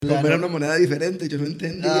como era una moneda diferente, yo no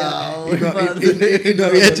entendía. Ah, y no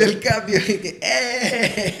había hecho el cambio. Y que,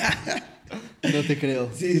 No te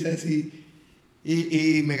creo. Sí, es así.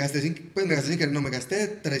 Y me gasté sin querer, no, me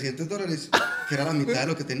gasté $300, que era la mitad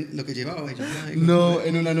de lo que llevaba. Y yo, ay, No,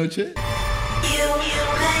 en una noche.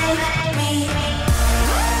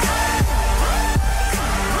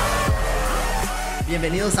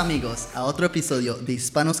 Bienvenidos amigos a otro episodio de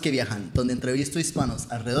Hispanos que Viajan, donde entrevisto hispanos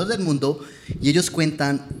alrededor del mundo y ellos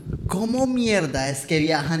cuentan cómo mierda es que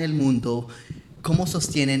viajan el mundo, cómo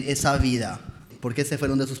sostienen esa vida, por qué se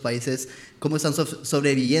fueron de sus países, cómo están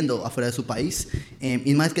sobreviviendo afuera de su país.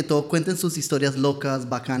 Y más que todo, cuenten sus historias locas,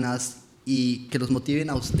 bacanas y que los motiven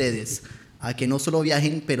a ustedes a que no solo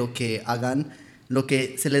viajen, pero que hagan lo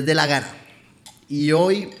que se les dé la gana. Y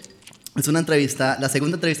hoy es una entrevista, la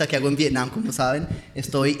segunda entrevista que hago en Vietnam, como saben.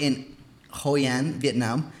 Estoy en Hoi An,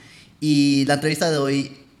 Vietnam. Y la entrevista de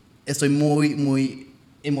hoy estoy muy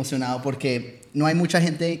emocionado porque no hay mucha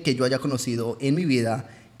gente que yo haya conocido en mi vida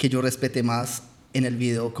que yo respete más en el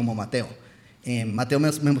video como Mateo. Mateo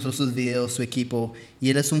me mostró sus videos, su equipo, y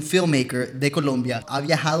él es un filmmaker de Colombia. Ha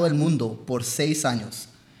viajado el mundo por 6 años.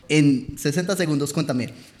 En 60 segundos,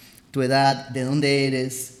 cuéntame tu edad, de dónde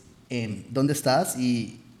eres, dónde estás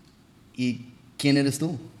y quién eres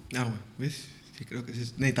tú. Ah, bueno, ¿ves? Sí, creo que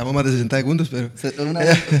sí. Necesitamos más de 60 segundos, pero...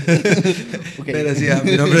 Okay. Pero sí,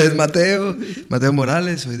 mi nombre es Mateo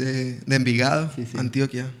Morales, soy de Envigado, Sí.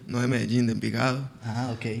 Antioquia, no de Medellín, de Envigado.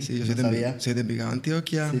 Ah, ok. Sí, yo soy de Envigado,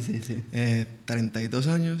 Antioquia. Sí. 32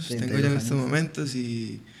 años 32 tengo ya en años. estos momentos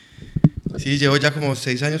y... Sí, llevo ya como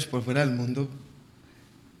 6 años por fuera del mundo.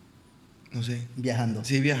 No sé. Viajando.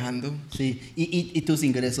 Sí, viajando. Sí. ¿Y tus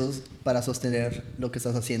ingresos para sostener lo que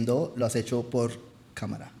estás haciendo lo has hecho por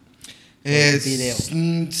cámara? Video.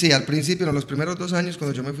 Sí, al principio, en los primeros 2 años,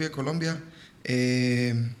 cuando yo me fui de Colombia,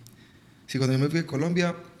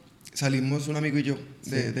 salimos un amigo y yo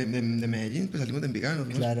de Medellín, pues salimos de Envigado.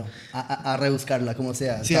 ¿No? Claro, a rebuscarla, como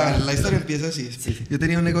sea. Sí, a ver, la historia empieza así. Sí. Yo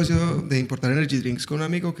tenía un negocio de importar energy drinks con un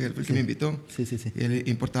amigo que él fue el que me invitó. Sí. Y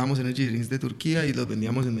importábamos energy drinks de Turquía y los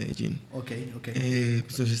vendíamos en Medellín. Ok.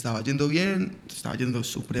 Pues nos estaba yendo bien, estaba yendo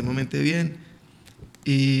supremamente bien.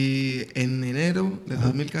 Y en enero de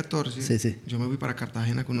 2014, yo me fui para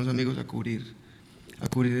Cartagena con unos amigos a cubrir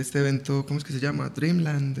este evento, ¿cómo es que se llama?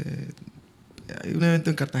 Dreamland. Hay un evento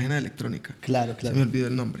en Cartagena de electrónica. Claro. Se me olvidó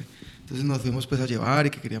el nombre. Entonces nos fuimos pues a llevar y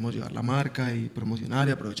que queríamos llevar la marca y promocionar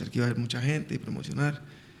y aprovechar que iba a haber mucha gente y promocionar.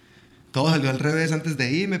 Todo salió al revés antes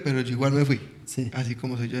de irme, pero yo igual me fui. Sí. Y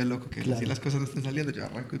como soy yo de loco, que Claro. si las cosas no están saliendo, yo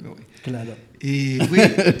arranco y me voy. Claro. Y fui.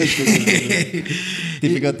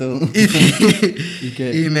 Típico tú. ¿Y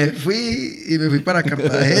qué? Y me fui para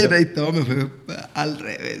Cartagena y todo me fue al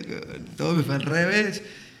revés, weón. Todo me fue al revés.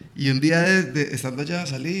 Y un día estando allá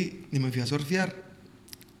salí y me fui a surfear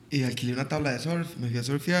y alquilé una tabla de surf, me fui a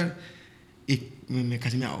surfear y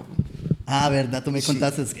casi me ahogo. Ah, verdad, tú me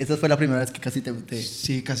contaste, esa fue la primera vez que casi te...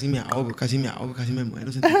 Sí, casi me ahogo, casi me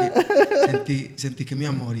muero, sentí que me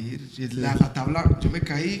iba a morir. La tabla, yo me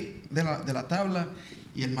caí de la tabla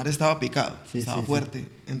y el mar estaba picado, estaba fuerte,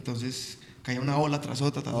 entonces caía una ola tras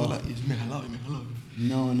otra, y eso me jalaba.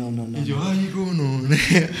 No. Y yo, ay,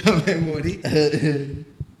 no, me morí.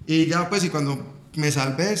 Y ya pues, y cuando me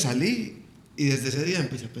salvé, salí. Y desde ese día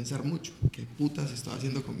empecé a pensar mucho, ¿qué putas estaba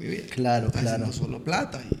haciendo con mi vida? Claro. Haciendo solo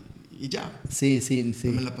plata y ya. Sí.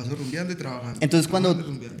 Yo me la paso rumbeando y trabajando. Entonces cuando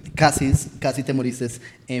casi te moriste,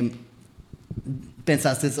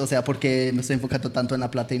 pensaste, o sea, ¿por qué me estoy enfocando tanto en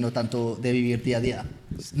la plata y no tanto de vivir día a día?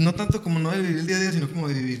 No tanto como no de vivir el día a día, sino como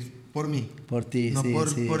de vivir por mí. Por ti, no sí.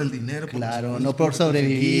 por el dinero. Claro, no por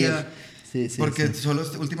sobrevivir. Sí. Porque solo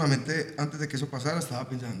últimamente, antes de que eso pasara, estaba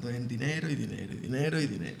pensando en dinero. Y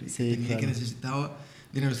Sí, que necesitaba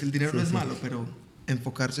dinero. El dinero no es malo, pero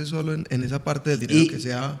enfocarse solo en esa parte del dinero que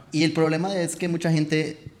sea... Y el problema es que mucha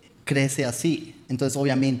gente crece así. Entonces,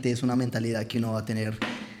 obviamente, es una mentalidad que uno va a tener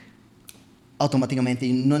automáticamente.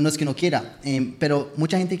 Y no es que uno quiera, pero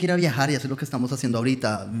mucha gente quiere viajar y hacer lo que estamos haciendo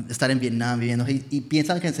ahorita, estar en Vietnam viviendo y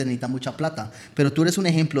piensan que se necesita mucha plata. Pero tú eres un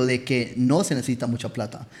ejemplo de que no se necesita mucha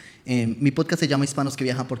plata. Mi podcast se llama Hispanos que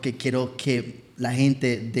Viajan porque quiero que la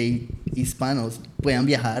gente de hispanos puedan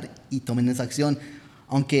viajar y tomen esa acción,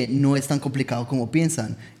 aunque no es tan complicado como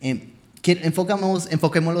piensan.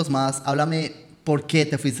 Enfoquémoslos más. Háblame por qué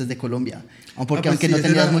te fuiste de Colombia, aunque no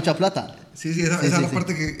tenías mucha plata. Sí, esa es la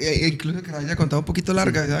parte que incluso que la haya contado un poquito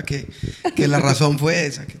larga, ¿verdad? Que la razón fue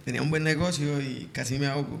esa, que tenía un buen negocio y casi me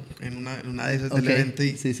ahogo en una de esas del evento.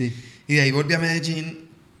 Y de ahí volví a Medellín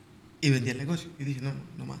y vendí el negocio. Y dije,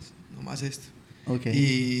 no más esto. Ok.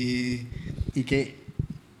 ¿Y qué?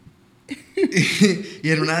 Y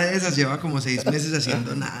en una de esas lleva como 6 meses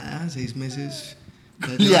haciendo nada, 6 meses...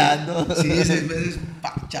 Liando. Sí, 6 meses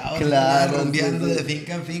parchados, claro, rumbeando sí. de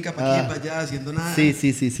finca en finca, para aquí y para allá, haciendo nada. Sí.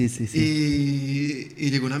 Y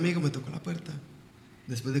llegó un amigo, me tocó la puerta.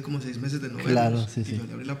 Después de como 6 meses de no vernos. Claro, sí. Yo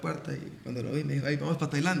le abrí la puerta y cuando lo vi me dijo, "Ay, vamos para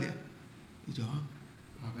Tailandia". Y yo,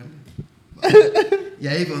 hágale. Y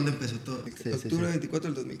ahí fue donde empezó todo. Octubre 24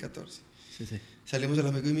 del 2014. Sí. Salimos el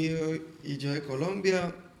amigo y mío y yo de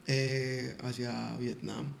Colombia hacia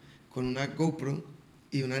Vietnam con una GoPro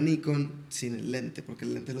y una Nikon sin el lente, porque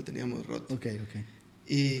el lente lo teníamos roto. Ok.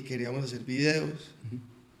 Y queríamos hacer videos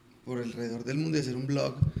por alrededor del mundo y hacer un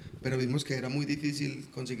blog, pero vimos que era muy difícil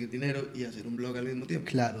conseguir dinero y hacer un blog al mismo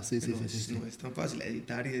tiempo. Claro, sí. No es tan fácil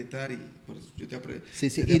editar y por eso yo te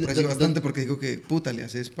aprecio Y bastante porque digo que puta, le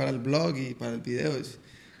haces para el blog y para el video.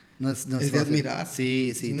 No es de admirar.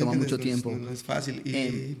 Sí, toma mucho tiempo. No es fácil.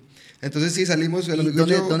 Y entonces sí, salimos. ¿Y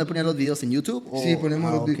dónde ponían los videos? ¿En YouTube? Sí,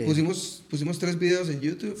 pusimos 3 videos en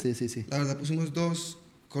YouTube. Sí. La verdad pusimos 2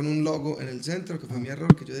 con un logo en el centro, que fue mi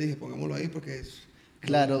error, que yo dije, pongámoslo ahí porque es...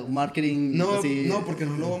 Claro, marketing... No, porque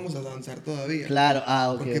no lo vamos a lanzar todavía. Claro,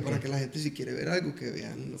 ok. Porque para que la gente si quiere ver algo, que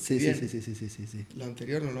vean lo que viene. Sí. Lo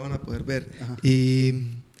anterior no lo van a poder ver. Ajá.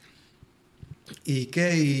 Y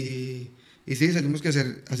sí, salimos que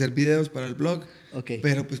hacer videos para el blog. Okay.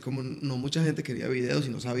 Pero pues como no mucha gente quería videos y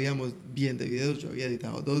no sabíamos bien de videos, yo había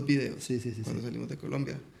editado 2 videos cuando salimos de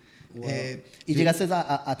Colombia. Wow. ¿Y llegaste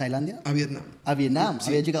a Tailandia? A Vietnam. ¿A Vietnam? Sí.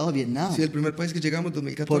 ¿Había llegado a Vietnam? Sí, el primer país que llegamos,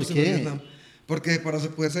 2014, ¿Por qué? fue Vietnam. Porque para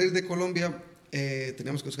poder salir de Colombia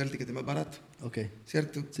teníamos que buscar el tiquete más barato. Ok.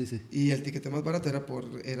 ¿Cierto? Sí. Y el tiquete más barato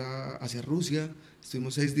era hacia Rusia.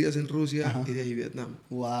 Estuvimos 6 días en Rusia. Ajá. Y de ahí Vietnam.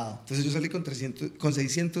 Wow. Entonces yo salí con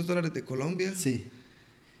 $600 de Colombia. Sí.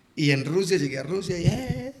 Y en Rusia, llegué a Rusia y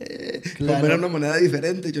claro. Como era una moneda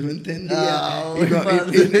diferente, yo no entendía.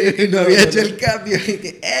 Y no había hecho el cambio.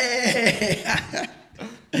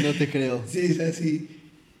 No te creo. Sí, es así.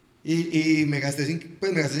 Y me gasté sin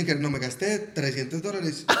querer, me gasté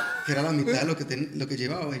 $300, que era la mitad de lo que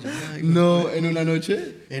llevaba. Y yo, ¿en una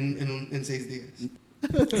noche? En 6 días.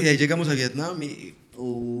 Y de ahí llegamos a Vietnam y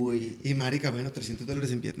marica, bueno,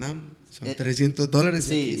 $300 en Vietnam. Son $300.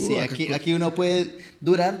 Sí, aquí uno puede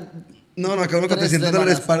durar... No, acá uno con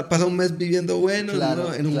 $300 pasa un mes viviendo bueno.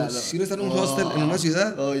 Claro, ¿no? Si uno está en un hostel, en una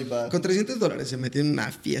ciudad, con $300 se mete en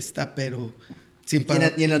una fiesta, pero sin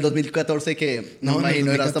parar. Y en el 2014 que no me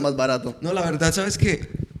imagino era hasta más barato. No, la verdad, ¿sabes qué?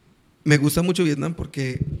 Me gusta mucho Vietnam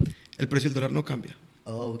porque el precio del dólar no cambia.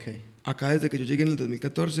 Oh, ok. Acá desde que yo llegué en el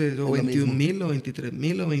 2014, o 21.000 o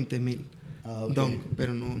 23.000 o 20.000. Ok. Dong,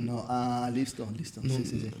 pero no. Listo. No,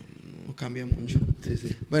 Sí. No cambia mucho.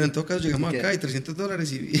 Sí. Bueno, en todo caso llegamos acá y $300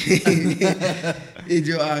 y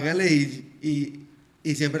yo hágale y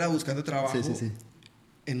siempre era buscando trabajo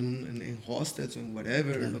en hostels o en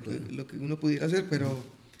whatever, claro, lo que uno pudiera hacer, pero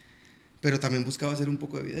también buscaba hacer un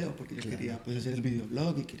poco de video porque yo quería pues, hacer el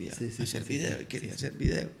videoblog y quería hacer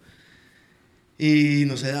video. Y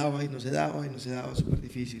no se daba, súper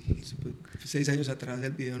difícil. 6 años atrás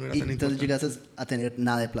el video no era tan importante. Entonces llegaste a tener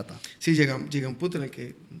nada de plata. Sí, llegué a un punto en el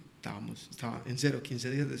que estaba en cero,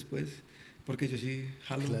 15 días después, porque yo sí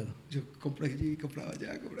jalo. Claro. Yo compraba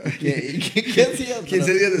allá. ¿Qué hacías?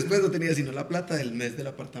 15 días después no tenía sino la plata del mes del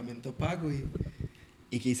apartamento pago.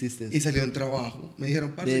 ¿Y qué hiciste? Y salió un trabajo. Me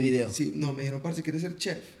dijeron, parce. ¿De video? Sí, no, me dijeron, parce, ¿quieres ser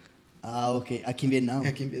chef? Ok. ¿Aquí en Vietnam?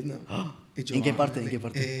 Aquí en Vietnam. ¿En qué parte?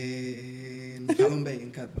 En Halong Bay,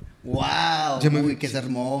 en Cat. ¡Wow! ¡Qué es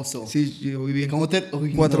hermoso! Sí, yo viví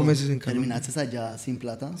 4 meses en Cat. ¿Terminaste allá sin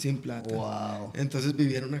plata? Sin plata. ¡Wow! Entonces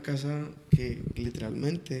vivía en una casa que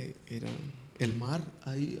literalmente era el mar.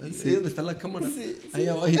 Ahí donde está la cámara. Sí. Ahí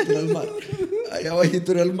abajito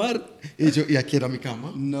era el mar. Y aquí era mi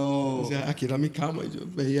cama. No. O sea, aquí era mi cama y yo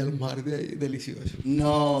veía el mar de ahí, delicioso.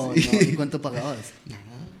 No. ¿Y cuánto pagabas? Nada.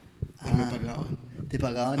 Me pagaban. ¿Te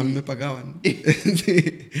pagaban? A mí me pagaban. Sí.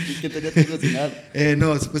 ¿Qué tenías que cocinar?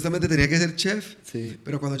 No, supuestamente tenía que ser chef. Sí.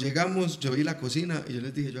 Pero cuando llegamos, yo vi la cocina y yo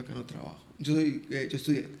les dije, yo acá no trabajo. Yo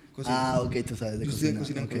estudié cocina. Ok, tú sabes de yo cocina. Yo estudié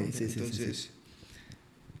cocina en Colombia. Sí.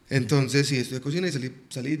 Entonces, sí, estudié cocina y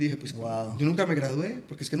salí y dije, pues, wow. Yo nunca me gradué,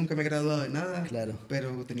 porque es que nunca me he graduado de nada. Claro.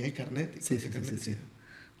 Pero tenía el carnet. Sí.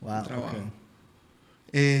 Wow. Trabajo.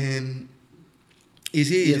 Okay. Y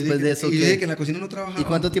sí, y después de eso, yo dije que en la cocina no trabajaba. ¿Y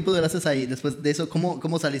cuánto tiempo duraste ahí? Después de eso,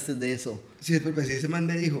 ¿cómo saliste de eso? Sí, después pues, ese man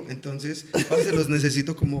me dijo, entonces, parce, los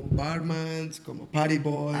necesito como barmans, como party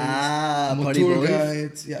boys, como party tour boys.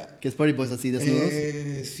 guides, yeah. ¿Qué es party boys así desnudos?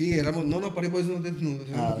 Sí, party boys no desnudos,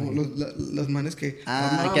 éramos como los manes que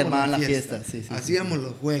armaban la fiesta. Sí, hacíamos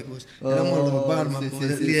los juegos, éramos los barmans,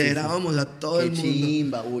 liderábamos a todo el mundo. Qué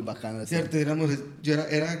chimba, uy, bacano. Cierto, yo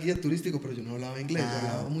era guía turístico, pero yo no hablaba inglés, yo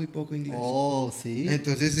hablaba muy poco inglés. Oh, sí.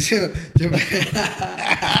 Entonces pues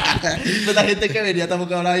la gente que venía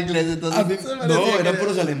tampoco hablaba inglés, entonces no, eran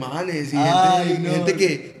puros alemanes y gente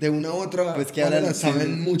que de una u otra pues que ahora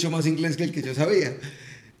saben mucho más inglés que el que yo sabía.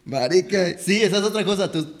 Marica. Sí, esa es otra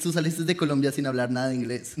cosa. Tú saliste de Colombia sin hablar nada de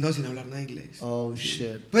inglés. No, sin hablar nada de inglés. Oh,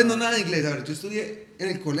 shit. Pues no nada de inglés. A ver, yo estudié en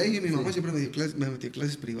el colegio y mi mamá siempre me metió en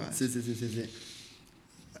clases privadas. Sí.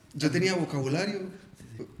 Yo tenía vocabulario,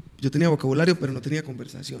 pero no tenía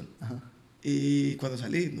conversación. Ajá. Y cuando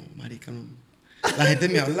salí, no, marica, no. La gente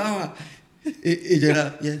me hablaba y yo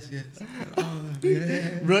era, yes. Oh,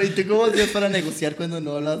 yeah. Bro, ¿y tú cómo hacías para negociar cuando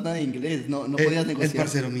no hablabas nada de inglés? No podías negociar. El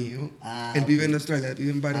parcero mío. Él vive en Australia, vive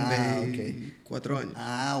en Byron Bay, okay. 4 años.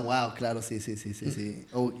 Wow, claro, sí.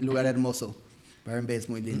 Oh, lugar hermoso. Byron Bay es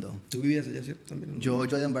muy lindo. ¿Tú vivías allá, cierto? También. Yo he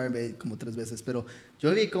ido en Byron Bay como 3 veces, pero yo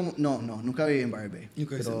viví como... No, nunca viví en Byron Bay.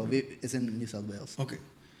 Pero es en New South Wales. Ok.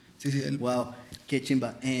 Sí. Wow, qué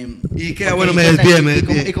chimba. Y qué, bueno, me desvié.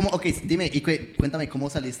 Dime, cuéntame, ¿cómo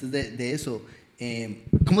saliste de eso?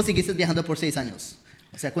 ¿Cómo seguiste viajando por 6 años?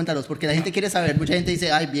 O sea, cuéntanos, porque la gente quiere saber. Mucha gente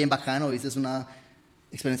dice, ay, bien bacano, viste, es una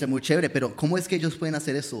experiencia muy chévere, pero ¿cómo es que ellos pueden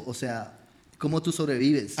hacer eso? O sea, ¿cómo tú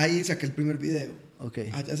sobrevives? Ahí saqué el primer video. Ok.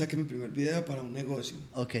 Allá saqué mi primer video para un negocio.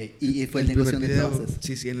 Ok, ¿y fue el negocio donde trabajas?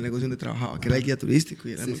 Sí, en el negocio donde trabajaba, que era el guía turístico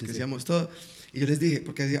y éramos que hacíamos todo. Y yo les dije,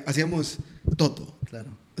 porque hacíamos todo.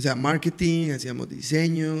 Claro. O sea, marketing, hacíamos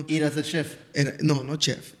diseño. ¿Y eras el chef? No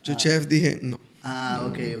chef. Yo chef dije no.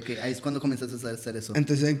 Ok. Ahí es cuando comenzaste a hacer eso.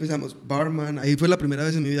 Entonces ahí empezamos, barman, ahí fue la primera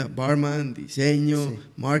vez en mi vida, barman, diseño,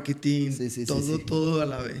 marketing, todo a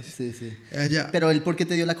la vez. Sí. Allá, pero él, ¿por qué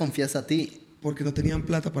te dio la confianza a ti? Porque no tenían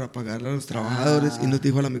plata para pagarle a los trabajadores y nos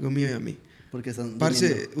dijo al amigo mío y a mí. Porque están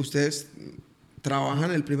parce, ustedes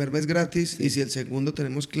trabajan el primer mes gratis y si el segundo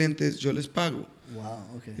tenemos clientes, yo les pago.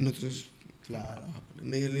 Wow, ok. Y nosotros, claro.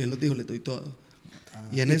 Y él nos dijo, les doy todo.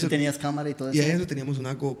 ¿Y en eso tenías cámara y todo eso? Y en eso teníamos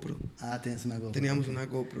una GoPro. Tenías una GoPro. Teníamos una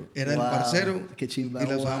GoPro. Era el parcero. Qué chimba. Y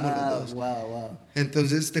la usábamos los dos. Wow.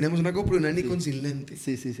 Entonces teníamos una GoPro y una Nikon sin lente.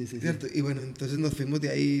 Sí. ¿Cierto? Y bueno, entonces nos fuimos de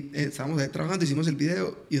ahí, estábamos ahí trabajando, hicimos el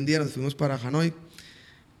video y un día nos fuimos para Hanoi.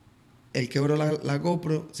 Él quebró la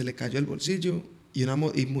GoPro, se le cayó el bolsillo y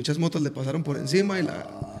muchas motos le pasaron por encima y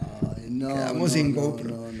quedamos sin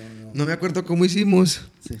GoPro. No me acuerdo cómo hicimos.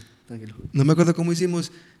 Sí, tranquilo. No me acuerdo cómo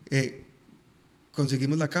hicimos.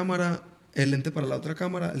 Conseguimos la cámara, el lente para la otra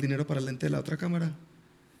cámara, el dinero para el lente de la otra cámara.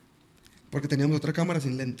 Porque teníamos otra cámara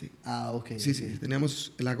sin lente. Ok. Sí.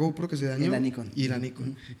 Teníamos la GoPro que se dañó. Y la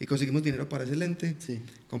Nikon. Y conseguimos dinero para ese lente. Sí.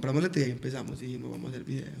 Compramos lente y ahí empezamos. Dijimos, vamos a hacer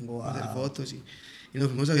video, vamos a hacer fotos. Y nos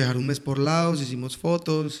fuimos a viajar un mes por lados, hicimos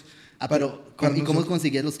fotos. Pero, ¿y cómo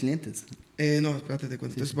conseguías los clientes? No, espérate, te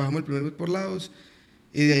cuento. Entonces bajamos el primer mes por lados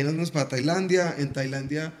y de ahí nos fuimos para Tailandia. En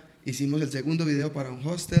Tailandia hicimos el segundo video para un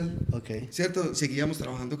hostel. Ok. ¿Cierto? Seguíamos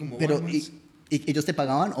trabajando como Pero, ¿y ellos te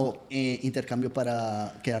pagaban o intercambio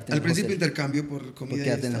para quedarte en el hostel? Al principio intercambio por comida y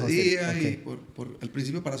estadía y al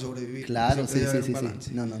principio para sobrevivir. Claro, sí.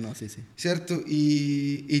 No, sí. ¿Cierto?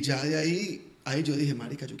 Y ya de ahí yo dije,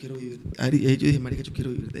 marica, yo quiero vivir. Yo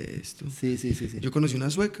quiero vivir de esto. Sí. Yo conocí una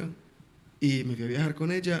sueca y me fui a viajar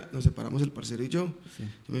con ella, nos separamos el parcero y yo. Sí.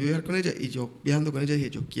 Yo me fui a viajar con ella y yo viajando con ella dije,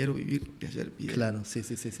 yo quiero vivir de hacer video. Claro, sí.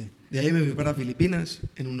 De ahí me fui para Filipinas.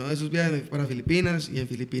 En uno de esos viajes me fui para Filipinas y en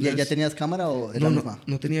Filipinas... ¿Y ya tenías cámara o era la misma?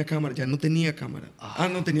 No tenía cámara, ya no tenía cámara. Ya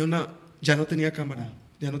no tenía cámara.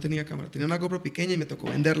 Ya no tenía cámara. Tenía una GoPro pequeña y me tocó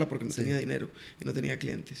venderla porque no tenía dinero y no tenía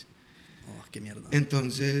clientes. Qué mierda.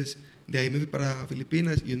 Entonces, de ahí me fui para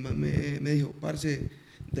Filipinas y un man me dijo, parce,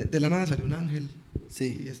 de la nada salió un ángel.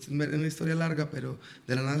 Sí. Y esto es una historia larga, pero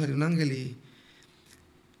de la nada salió un ángel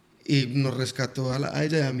y nos rescató a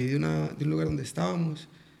ella y a mí de un lugar donde estábamos.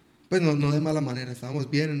 Pues no de mala manera, estábamos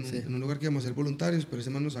bien en un lugar que íbamos a ser voluntarios, pero ese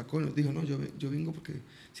man nos sacó y nos dijo, no, yo vengo porque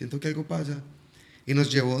siento que algo pasa. Y nos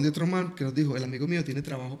llevó donde otro man que nos dijo, el amigo mío tiene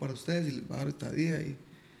trabajo para ustedes y les va a dar estadía. ¿Y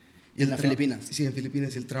en las Filipinas? Sí, en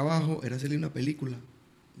Filipinas. Y el trabajo era hacerle una película.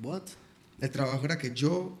 ¿What? El trabajo era que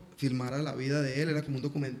yo filmara la vida de él, era como un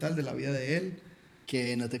documental de la vida de él.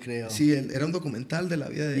 Que no te creo. Sí, era un documental de la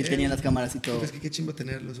vida de él. Y tenía las cámaras y todo. Es que qué chimbo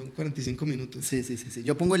tenerlo, son 45 minutos. Sí.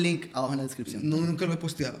 Yo pongo el link abajo en la descripción. No, nunca lo he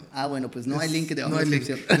posteado. Bueno, pues no hay link debajo en la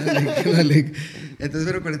descripción. No hay link. Entonces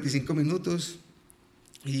fueron 45 minutos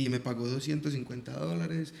y me pagó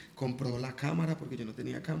 $250, compró la cámara porque yo no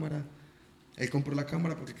tenía cámara. Él compró la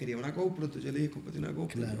cámara porque quería una GoPro, entonces yo le dije, cómprate una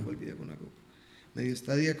GoPro, claro. Y yo hago el video con una GoPro. Me dio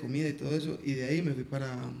estadía, comida y todo eso, y de ahí me fui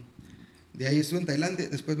de ahí estuve en Tailandia,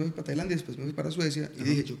 después me fui para Tailandia, después me fui para Suecia, y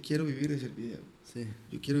dije, yo quiero vivir de hacer video. Sí.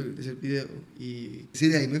 Yo quiero vivir de hacer video. Y sí,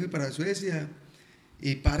 de ahí me fui para Suecia,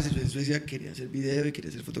 y parce, yo en Suecia quería hacer video y quería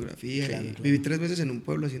hacer fotografía, claro, y claro. Viví 3 meses en un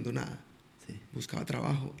pueblo haciendo nada. Sí. Buscaba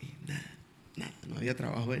trabajo y nada, no había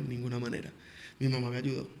trabajo de ninguna manera. Mi mamá me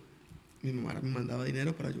ayudó, mi mamá me mandaba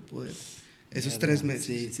dinero para yo poder... Esos 3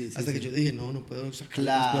 meses, hasta que yo dije, no puedo sacar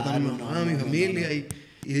plata a mi mamá, a mi familia, y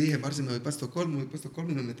dije, parce, me voy para Estocolmo,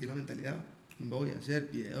 y me metí en la mentalidad, voy a ser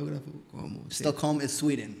videógrafo, como Stockholm es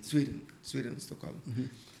Sweden, Estocolmo.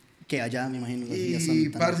 Que allá, me imagino, y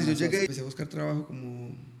parce, yo llegué y empecé a buscar trabajo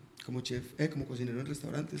como chef, como cocinero en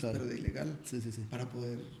restaurantes, claro. Pero de ilegal, para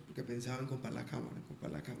poder, porque pensaba en comprar la cámara,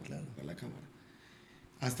 claro. Comprar la cámara,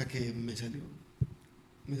 hasta que me salió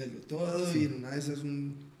todo, y en una de esas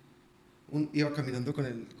iba caminando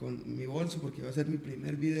con mi bolso porque iba a ser mi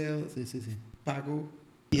primer video pago,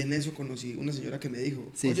 y en eso conocí una señora que me dijo,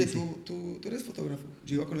 oye, tú eres fotógrafo.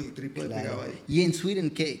 Yo iba con el trípode pegado ahí. ¿Y en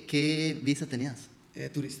Sweden qué visa tenías?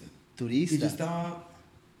 Turista. ¿Turista? Y yo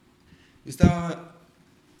estaba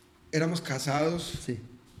éramos casados,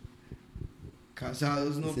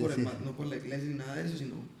 no por la iglesia ni nada de eso,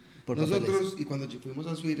 sino por nosotros papeles. Y cuando fuimos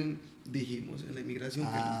a Sweden dijimos en la inmigración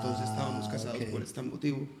que entonces estábamos casados por este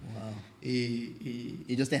motivo. Wow. Y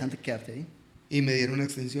ellos te dejan quedarte ahí. Y me dieron una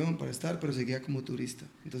extensión para estar, pero seguía como turista.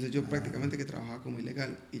 Entonces yo prácticamente que trabajaba como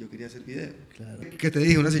ilegal y yo quería hacer video. Claro. Que te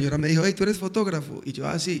dije, una señora me dijo, hey, ¿tú eres fotógrafo? Y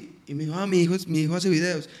yo, sí. Y me dijo, mi hijo hace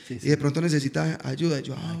videos. Sí. Y de pronto necesita ayuda. Y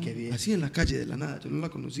yo, qué bien. Así en la calle, de la nada. Yo no la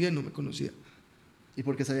conocía y no me conocía. ¿Y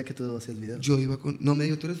por qué sabía que tú hacías videos? No, me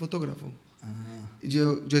dijo, ¿tú eres fotógrafo?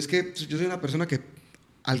 Yo soy una persona que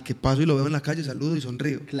al que paso y lo veo en la calle saludo y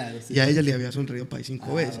sonrío. Claro, y a ella le había sonreído para ahí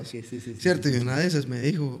 5 veces. Okay, ¿Cierto? Y una de esas me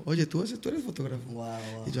dijo, oye, ¿tú eres fotógrafo?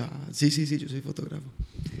 Wow. Y yo, sí, yo soy fotógrafo.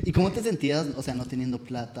 ¿Y cómo te sentías, o sea, no teniendo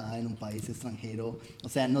plata en un país extranjero? O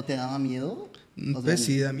sea, ¿no te daba miedo? Pues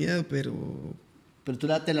sí, da miedo, pero... Pero tú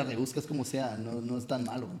te la rebuscas como sea, no es tan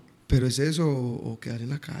malo. Pero es eso, o quedar en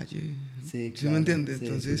la calle. Sí, claro. ¿Sí me entiendes?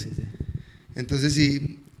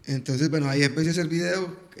 Entonces, bueno, ahí empecé a hacer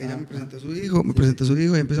video. Ella me presentó a su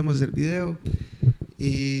hijo, y empezamos a hacer video.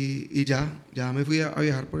 Y ya me fui a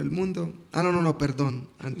viajar por el mundo. No, perdón,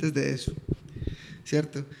 antes de eso,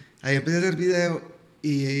 ¿cierto? Ahí empecé a hacer video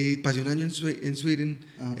y pasé un año en Sweden,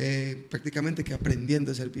 prácticamente que aprendiendo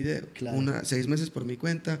a hacer video. Claro. 6 meses por mi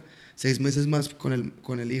cuenta, 6 meses más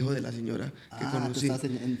con el hijo de la señora que conocí.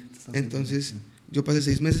 Entonces, yo pasé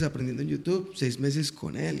 6 meses aprendiendo en YouTube, 6 meses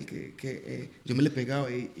con él, que yo me le pegaba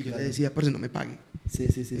y yo le decía, parce, no me pague. Sí.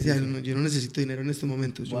 Yo no necesito dinero en estos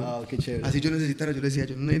momentos. Wow, qué chévere. Así yo necesitara, yo le decía,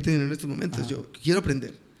 yo no necesito dinero en estos momentos, yo quiero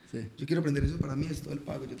aprender. Sí. Yo quiero aprender, eso para mí es todo el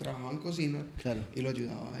pago. Yo trabajaba en cocina, claro, y lo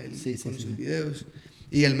ayudaba a él con sus videos.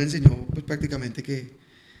 Y él me enseñó pues prácticamente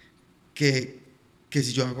que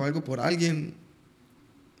si yo hago algo por alguien,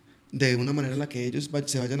 de una manera en la que ellos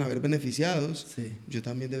se vayan a ver beneficiados, yo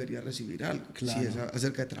también debería recibir algo. Claro. Si es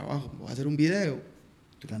acerca de trabajo, voy a hacer un video,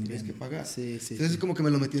 tú también tienes que pagar. Entonces como que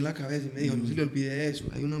me lo metí en la cabeza y me dijo, no se le olvide eso,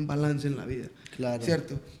 hay un balance en la vida. Claro.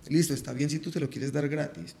 ¿Cierto? Listo, está bien si tú te lo quieres dar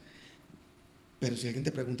gratis, pero si alguien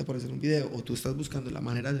te pregunta por hacer un video o tú estás buscando la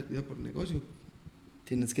manera de hacer video por negocio,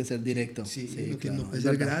 tienes que ser directo. No puede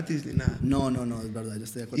ser gratis ni nada. No, es verdad, yo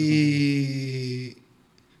estoy de acuerdo.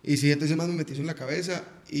 Y sí, entonces más me metí eso en la cabeza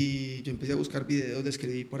y yo empecé a buscar videos, le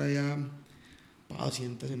escribí por allá para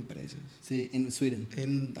 200 empresas. Sí, en Sweden.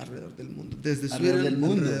 Alrededor del mundo. Desde alrededor Sweden, del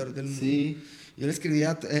mundo. Alrededor del mundo. Sí. Yo le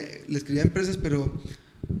escribía a empresas, pero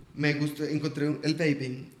me gustó, encontré el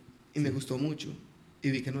vaping y me gustó mucho. Y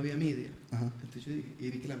vi que no había media. Entonces yo dije, y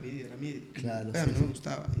vi que la media era media. Claro. Pero a mí no me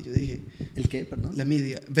gustaba. Y yo dije, ¿el qué, perdón? La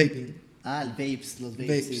media, vaping. El vapes, los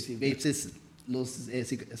vapes. Sí. Vapes es los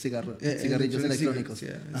cigarrillos electrónicos.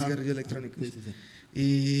 Cigarrillos electrónicos.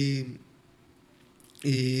 Sí.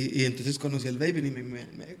 Y entonces conocí el vaping y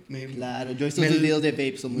claro, yo he visto tus videos de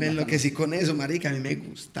vapes, son muy me bacanos. enloquecí con eso, marica, a mí me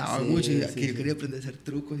gustaba mucho, yo quería aprender a hacer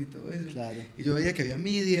trucos y todo eso. Claro. Y yo veía que había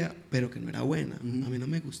media, pero que no era buena, a mí no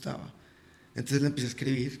me gustaba. Entonces le empecé a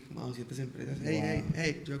escribir como a 200 empresas,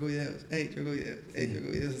 hey, yo hago videos, yo hago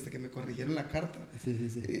videos, hasta que me corrigieron la carta.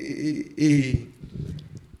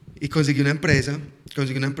 Y conseguí una empresa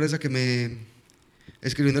que me,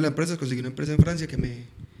 escribiendo la empresa, conseguí una empresa en Francia que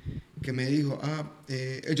me dijo,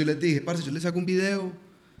 yo les dije, parce, yo les hago un video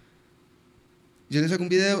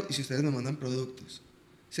y si ustedes me mandan productos,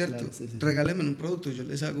 ¿cierto? Claro, Regálenme un producto, yo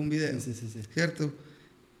les hago un video, ¿cierto?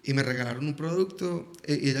 y me regalaron un producto,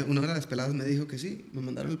 y una de las peladas me dijo que sí, me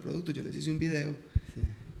mandaron el producto, yo les hice un video,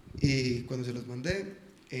 y cuando se los mandé,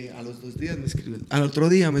 a los 2 días me escribió, al otro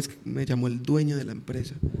día me llamó el dueño de la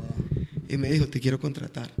empresa, y me dijo, te quiero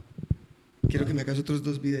contratar, quiero que me hagas otros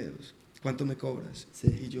 2 videos, ¿cuánto me cobras?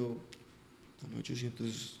 Y yo, dame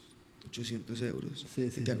 800 euros,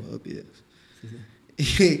 y te hago 2 videos.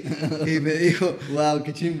 Y me dijo, wow,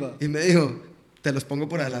 qué chimba. Y me dijo, te los pongo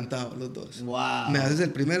por adelantado los 2. Wow. Me haces el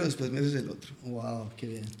primero, después me haces el otro. Wow, qué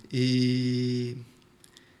bien.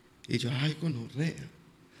 Y yo, ay, gonorrea.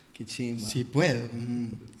 Qué chimba. Sí puedo.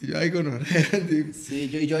 Y yo, ay, gonorrea. Sí,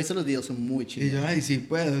 yo hice los videos, son muy chimbas. Y yo, ay, sí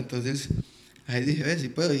puedo. Entonces, ahí dije, sí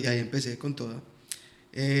puedo. Y ahí empecé con toda.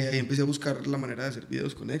 Ahí empecé a buscar la manera de hacer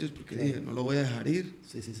videos con ellos porque dije, no lo voy a dejar ir.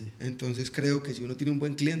 Sí. Entonces creo que si uno tiene un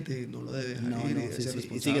buen cliente, no lo debe dejar ir.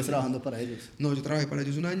 ¿Y sigues trabajando para ellos? No, yo trabajé para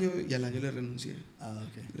ellos 1 año y al año les renuncié.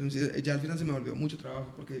 Ok. Renuncié. Ya al final se me volvió mucho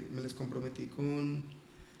trabajo porque me les comprometí con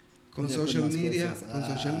social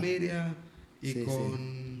media,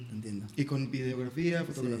 y con videografía,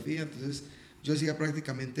 fotografía. Entonces yo hacía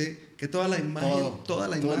prácticamente que toda la imagen, todo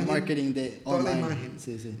el marketing la imagen,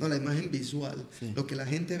 no, la imagen visual, lo que la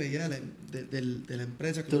gente veía de la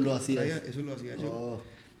empresa, tú lo hacías, eso lo hacía yo.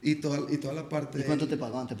 Y toda la parte. ¿Y cuánto te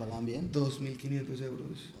pagaban? ¿Te pagaban bien? 2.500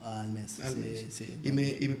 euros al mes. Sí. Y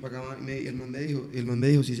me pagaba, y el man me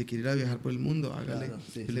dijo, si se quiere ir a viajar por el mundo, hágale.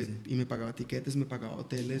 Claro, y me pagaba tiquetes, me pagaba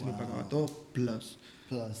hoteles, me pagaba todo, plus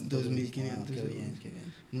 2.500 qué bien.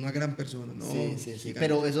 Una gran persona, ¿no? Sí.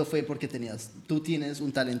 Pero eso fue porque tú tienes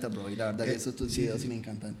un talento, bro, y la verdad que esos tus videos me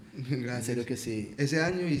encantan. Gracias. En serio que sí. Ese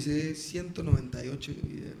año hice 198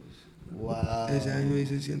 videos. Wow. Ese año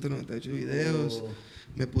hice 198 videos.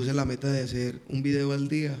 Me puse la meta de hacer un video al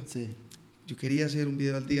día. Sí. Yo quería hacer un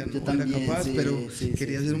video al día, no también, era capaz, pero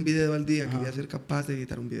quería hacer un video al día, Ajá. quería ser capaz de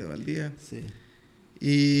editar un video al día. Sí.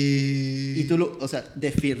 Y tú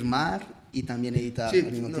de filmar y también editar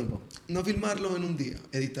al mismo tiempo. No filmarlo en un día,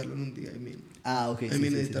 editarlo en un día. Ok.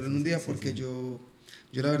 Editarlo en un día porque yo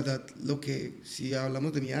la verdad, si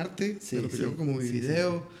hablamos de mi arte, de lo que yo hago como mi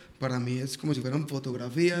video, para mí es como si fueran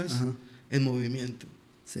fotografías en movimiento.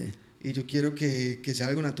 Sí. Y yo quiero que sea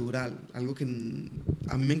algo natural, algo que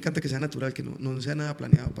a mí me encanta que sea natural, que no sea nada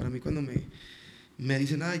planeado. Para mí cuando me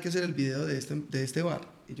dicen, hay que hacer el video de este bar,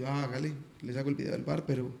 y yo, hágale, les hago el video del bar,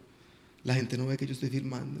 pero la gente no ve que yo estoy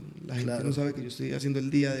filmando, la gente no sabe que yo estoy haciendo el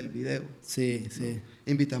día del video. Sí.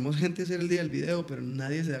 Invitamos gente a hacer el día del video, pero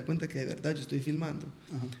nadie se da cuenta que de verdad yo estoy filmando,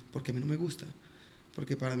 porque a mí no me gusta,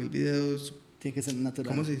 porque para mí el video tiene que ser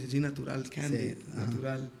natural. ¿Cómo se dice? Sí, natural, candid,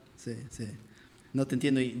 natural. Sí. No te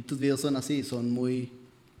entiendo, y tus videos son así, son muy...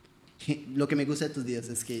 Lo que me gusta de tus videos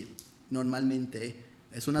es que normalmente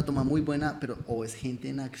es una toma muy buena, pero es gente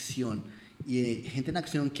en acción, y gente en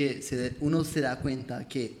acción que uno se da cuenta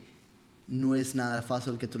que no es nada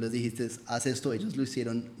fácil que tú les dijiste, haz esto, ellos lo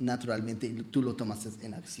hicieron naturalmente y tú lo tomaste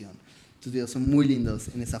en acción. Tus videos son muy lindos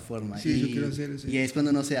en esa forma. Sí, yo quiero hacer eso. Y es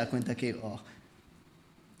cuando uno se da cuenta que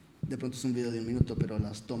de pronto es un video de 1 minuto, pero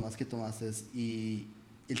las tomas que tomaste y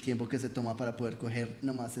el tiempo que se toma para poder coger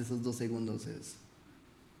nomás esos 2 segundos es...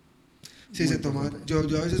 Sí, se toma. Yo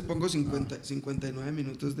a veces pongo 59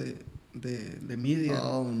 minutos de media.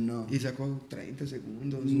 No. Y saco 30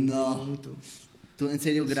 segundos. No. Un minuto. Tú en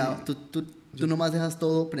serio grabas, tú nomás dejas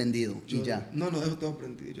todo prendido y ya. No dejo todo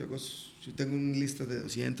prendido. Yo tengo una lista de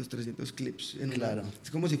 200, 300 clips.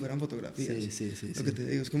 Es como si fueran fotografías. Sí. Lo que te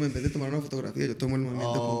digo es como en vez de tomar una fotografía, yo tomo el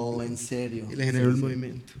movimiento. En serio. Y le genero el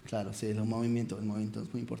movimiento. Claro, sí, el movimiento es muy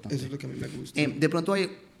importante. Eso es lo que a mí me gusta. De pronto hay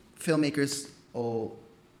filmmakers o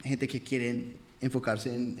gente que quieren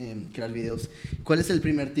enfocarse en crear videos. ¿Cuál es el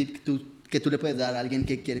primer tip que tú le puedes dar a alguien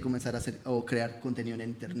que quiere comenzar a hacer o crear contenido en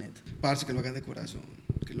internet? Parce, que lo hagan de corazón,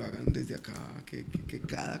 que lo hagan desde acá, que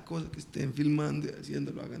cada cosa que estén filmando y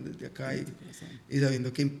haciendo lo hagan desde acá y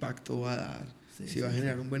sabiendo qué impacto va a dar. Si va a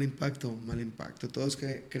generar un buen impacto o un mal impacto. Todos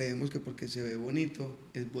creemos que porque se ve bonito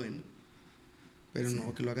es bueno, pero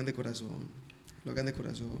no, que lo hagan de corazón. Lo hagan de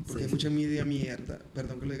corazón, porque hay mucha media mierda,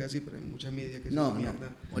 perdón que lo diga así, pero hay mucha media que es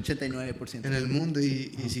mierda 89% en el mundo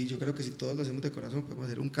y sí, yo creo que si todos lo hacemos de corazón podemos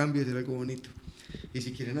hacer un cambio y hacer algo bonito. Y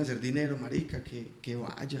si quieren hacer dinero, marica, que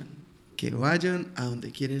vayan a donde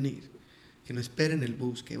quieren ir, que no esperen el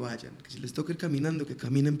bus, que vayan, que si les toca ir caminando, que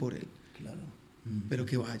caminen por él, claro. Pero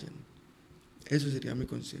que vayan. Eso sería mi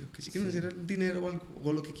consejo, que si quieren hacer dinero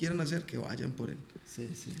o lo que quieran hacer, que vayan por él.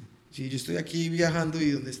 Sí, yo estoy aquí viajando y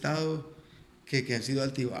donde he estado, que han sido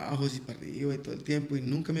altibajos y para arriba y todo el tiempo, y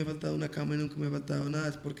nunca me ha faltado una cama y nunca me ha faltado nada,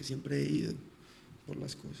 es porque siempre he ido por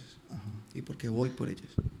las cosas y porque voy por ellas.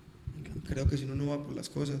 Creo que si uno no va por las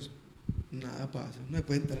cosas, nada pasa. No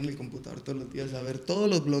puede entrar en el computador todos los días a ver todos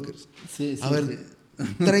los bloggers. Sí, a ver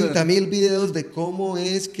 30.000 videos de cómo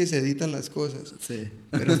es que se editan las cosas. Sí.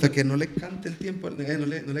 Pero hasta que no le cante el tiempo, no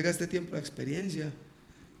le gaste tiempo a la experiencia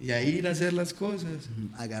y a ir a hacer las cosas.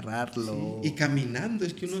 Agarrarlo. Sí. Y caminando,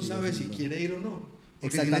 es que uno sabe si quiere ir o no.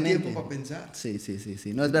 Porque Exactamente. tiene tiempo para pensar. Sí.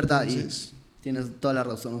 No, es verdad. Entonces, y tienes toda la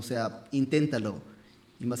razón. O sea, inténtalo.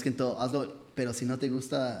 Y más que todo, hazlo. Pero si no te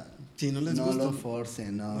gusta, si no les no gusta, lo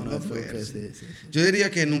forcen. No lo fuercen. Yo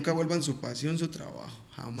diría que nunca vuelvan su pasión su trabajo.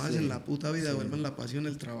 Jamás en la puta vida vuelvan la pasión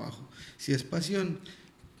el trabajo. Si es pasión,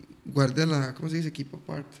 guárdenla, ¿cómo se dice? Keep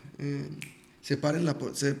apart.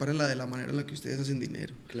 Sepárenla de la manera en la que ustedes hacen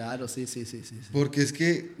dinero. Claro, sí. Porque es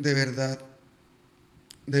que de verdad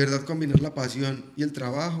combinar la pasión y el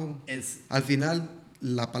trabajo, al final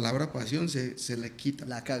la palabra pasión se le quita.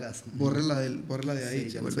 La cagas. Bórrela de ahí,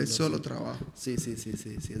 se vuelve solo trabajo. Sí,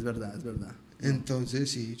 es verdad.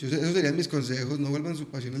 Entonces, sí, esos serían mis consejos, no vuelvan su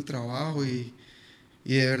pasión el trabajo y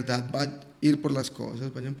de verdad vayan por las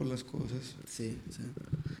cosas. Sí.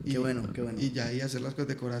 Qué bueno. Y ya ahí hacer las cosas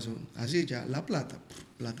de corazón. Así ya, la plata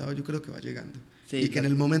yo creo que va llegando. Sí, y que en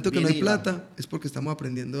el momento que no hay plata es porque estamos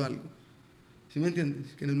aprendiendo algo. ¿Sí me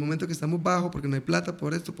entiendes? Que en el momento que estamos bajo porque no hay plata,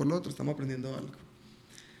 por esto, por lo otro, estamos aprendiendo algo.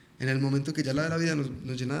 En el momento que ya la vida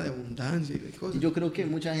nos llena de abundancia y de cosas. Yo creo que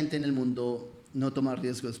mucha gente en el mundo no toma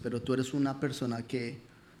riesgos, pero tú eres una persona que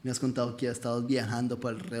me has contado que has estado viajando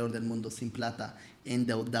por alrededor del mundo sin plata,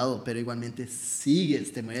 endeudado, pero igualmente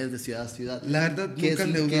te mueves de ciudad a ciudad. La verdad, nunca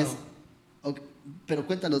endeudado. Okay, pero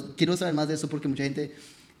cuéntalo, quiero saber más de eso porque mucha gente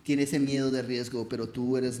tiene ese miedo de riesgo, pero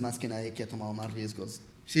tú eres más que nadie que ha tomado más riesgos.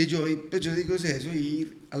 Sí, yo digo eso,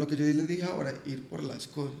 ir a lo que yo les dije ahora, ir por las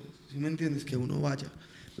cosas. ¿Sí me entiendes? Que uno vaya.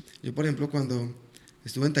 Yo, por ejemplo, cuando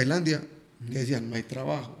estuve en Tailandia, que decían, no hay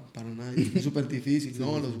trabajo para nadie, es súper difícil.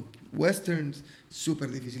 No, los westerns, súper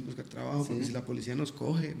difícil buscar trabajo, porque si la policía nos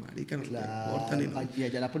coge, marica, nos deportan. Y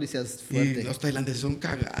allá la policía es fuerte. Y los tailandeses son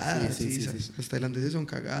cagadas, los tailandeses son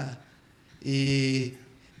cagadas. Y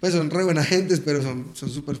pues son re buenas gentes, pero son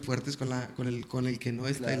súper fuertes con el que no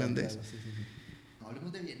es tailandés. Claro, no,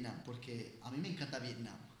 hablemos de Vietnam, porque a mí me encanta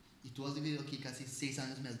Vietnam. ¿Y tú has vivido aquí casi 6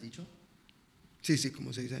 años, me has dicho? Sí,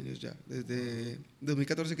 como 6 años ya. Desde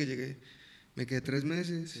 2014 que llegué, me quedé 3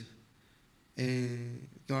 meses. Sí.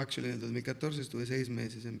 No, en el 2014 estuve 6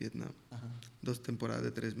 meses en Vietnam. Ajá. 2 temporadas de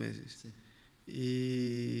 3 meses. Sí.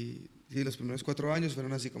 Y los primeros 4 años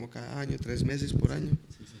fueron así como cada año, 3 meses por año.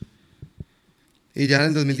 Sí. Y ya en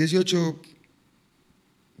el 2018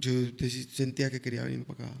 yo sentía que quería venirme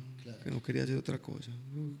para acá, claro. Que no quería hacer otra cosa.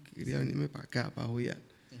 Quería venirme para acá, para Hoi An.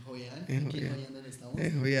 ¿En Hoi An? ¿En Hoi An dónde estamos?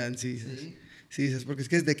 En Hoi An, sí. Sí, es porque es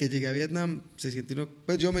que desde que llegué a Vietnam se siente uno,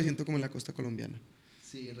 pues yo me siento como en la costa colombiana.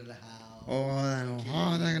 Sí, relajado.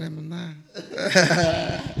 No queremos nada.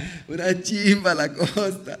 Una chimba la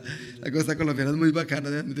costa. La costa colombiana es muy bacana,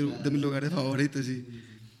 de mis lugares favoritos. Y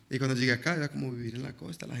cuando llegué acá era como vivir en la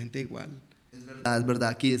costa, la gente igual. Es verdad.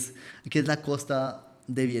 Aquí es la costa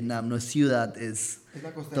de Vietnam, no es ciudad, es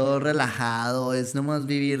todo relajado, es nomás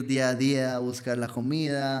vivir día a día, buscar la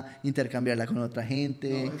comida, intercambiarla con otra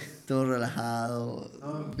gente, todo relajado.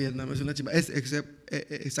 No, Vietnam es una chimba,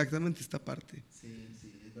 exactamente esta parte. Sí,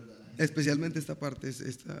 es verdad. Especialmente esta parte,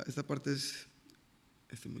 esta parte es,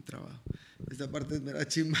 estoy muy trabado, esta parte es mera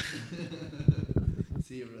chimba.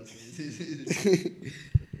 Sí, bro, sí.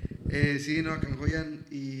 Sí, no, acá en Hoi An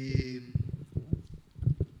 ¿y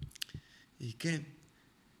qué?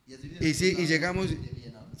 Y llegamos.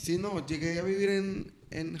 Sí, no, llegué a vivir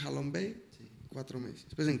en Halong Bay 4 meses.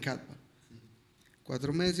 Después en Cat Ba.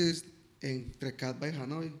 4 meses entre Cat Ba y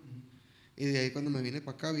Hanoi. Y de ahí cuando me vine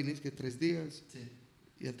para acá, vine que 3 días.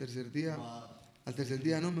 Y al tercer día,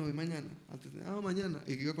 no, me voy mañana. Mañana.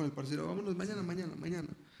 Y iba con el parcero, vámonos mañana.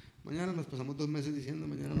 Mañana nos pasamos 2 meses diciendo,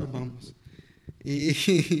 mañana nos vamos. Y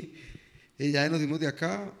ya nos fuimos de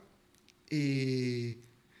acá.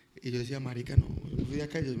 Y yo decía, marica, no, yo me fui de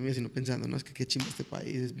acá y yo me vecino pensando, no, es que qué chimba este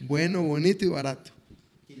país, es bueno, bonito y barato.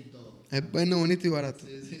 Tiene todo. Es bueno, bonito y barato.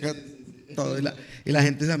 Sí. Todo, y la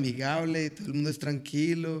gente es amigable, todo el mundo es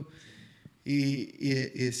tranquilo y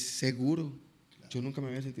es seguro. Claro. Yo nunca me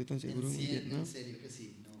había sentido tan seguro en Vietnam. En serio que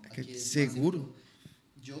sí. No, aquí es seguro.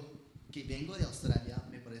 Yo, que vengo de Australia,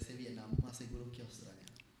 me parece Vietnam más seguro que Australia.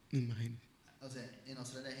 Me imagino. O sea, en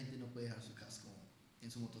Australia la gente no puede dejar su casco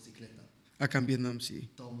en su motocicleta. Acá en Vietnam sí.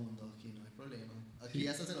 Todo el mundo, aquí no hay problema. Aquí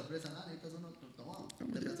ya se lo prestan, necesitas uno, toma, te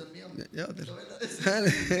prestan el mío.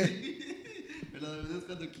 Me lo debes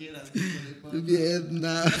cuando quieras.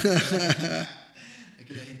 Vietnam.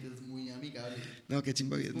 Aquí la gente es muy amigable. No, qué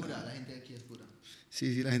chimba Vietnam. Pura, la gente de aquí es pura.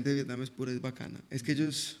 Sí, la gente de Vietnam es pura, es bacana. Es que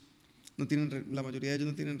ellos, no tienen, la mayoría de ellos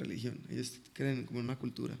no tienen religión, ellos creen como en una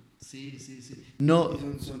cultura. Sí. No,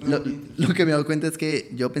 lo que me he dado cuenta es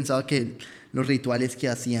que yo pensaba que los rituales que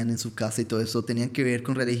hacían en su casa y todo eso tenían que ver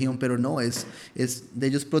con religión, pero no, es de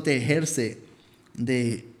ellos protegerse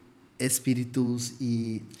de espíritus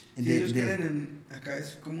y... ellos creen acá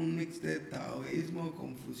es como un mix de taoísmo,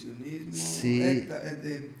 confucianismo, sí,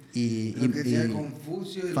 y lo que decía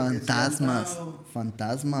Confucio, y fantasmas,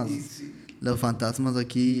 los fantasmas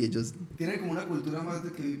aquí, ellos... Tienen como una cultura más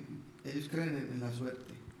de que ellos creen en la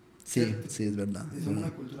suerte. Sí, ¿cierto? Sí, es verdad. Es una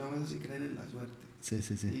cultura más así, creen en la suerte. Sí.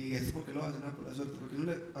 Y eso es porque lo hacen por la suerte, porque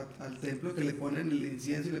uno al templo que le ponen el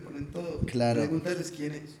incienso y le ponen todo, claro. Pregúntales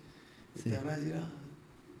quién es. Y te van a decir,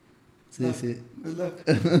 Sí. Sí,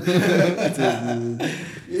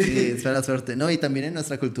 es para la suerte. No, y también en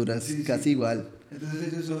nuestra cultura es casi igual.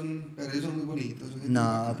 Entonces ellos son muy bonitos.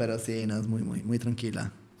 No, pero sí, no, es muy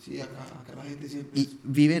tranquila. Sí, acá la gente siempre... Y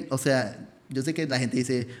viven, o sea, yo sé que la gente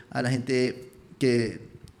dice a la gente que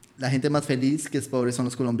la gente más feliz que es pobre son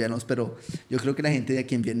los colombianos, pero yo creo que la gente de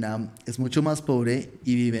aquí en Vietnam es mucho más pobre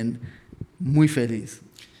y viven muy feliz.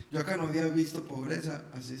 Yo acá no había visto pobreza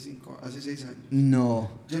hace 6 años.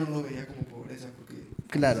 No. Yo no lo veía como pobreza porque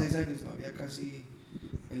claro. hace 6 años no había casi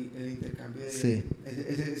el intercambio de sí.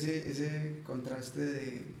 ese contraste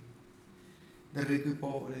de rico y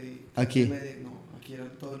pobre. Aquí. Aquí era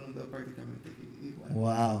todo el mundo prácticamente igual.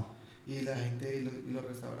 Wow. Y la gente y los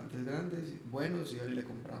restaurantes grandes, buenos, y le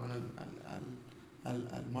compraban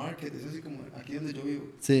al market. Es así como aquí donde yo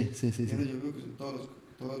vivo. Sí. Donde yo vivo, que son todos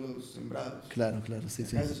los sembrados. Claro, sí.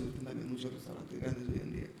 Acá se surten también muchos restaurantes grandes hoy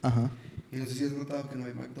en día. Ajá. Y no sé si has notado que no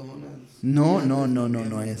hay McDonald's.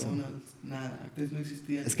 No hay eso. Nada, antes no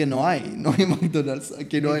existía. Es que no hay McDonald's,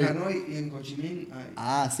 aquí no hay. En Hanoi y en Ho Chi Minh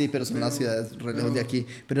hay. Sí, pero son las ciudades re lejos de aquí.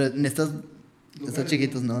 Pero en estos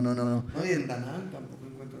chiquitos, no. No, y en Da Nang tampoco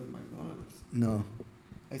encuentras McDonald's. No.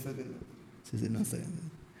 Ahí estás viendo. Sí, no sé.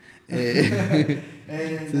 En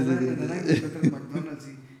Da Nang encuentras McDonald's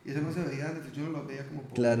y eso no se veía antes, yo no los veía como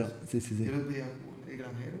pobres. Claro, sí. Yo los veía como el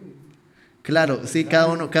granjero. Claro, sí, cada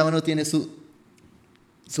uno tiene su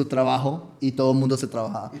trabajo y todo el mundo se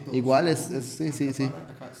trabaja. Igual sí.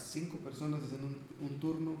 Acá 5 personas hacen un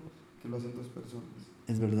turno que lo hacen 2 personas.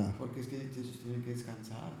 Es verdad. Porque es que ellos tienen que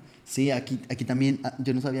descansar. Sí, aquí también,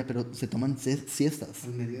 yo no sabía, pero se toman siestas.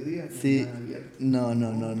 Al mediodía. Sí. No.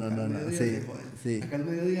 Sí. Acá al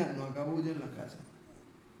mediodía no haga bulla en la casa.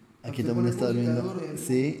 Aquí todo el mundo está durmiendo.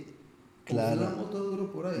 Sí, claro.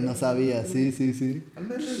 Duro por ahí, no sabía, sí. Al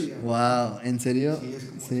mediodía. Wow, ¿en serio? Sí, es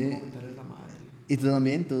como comentarles la madre. ¿Y tú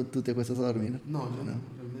también? ¿Tú te acuestas a dormir? No, yo no.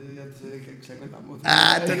 Yo al mediodía sé que se acostamos.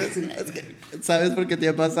 Tú no es que, ¿sabes por qué te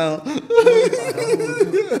ha pasado?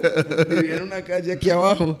 Vivía en una calle aquí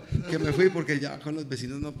abajo que me fui porque ya con los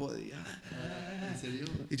vecinos no podía. ¿En serio?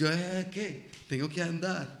 Y yo, ¿qué? Tengo que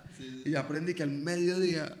andar. Sí. Y aprendí que al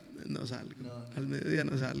mediodía no salgo. Al mediodía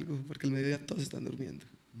no salgo porque al mediodía todos están durmiendo.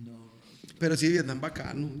 No. Pero sí, Vietnam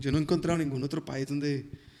bacano. Yo no he encontrado ningún otro país donde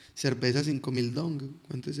cerveza 5.000 dong.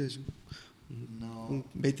 ¿Cuánto es eso? No.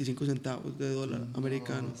 25 centavos de dólar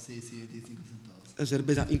americano. Sí, 25 centavos. La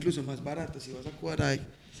cerveza, incluso más barata. Si vas a Cuaray,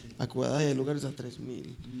 a Cuaray hay lugares a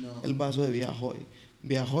 3.000. No. El vaso de Bia Hoi.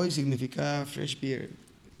 Bia Hoi significa fresh beer.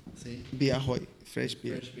 Sí. Bia Hoi, fresh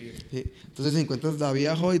beer. Sí. Entonces encuentras la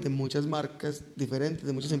Bia Hoi de muchas marcas diferentes,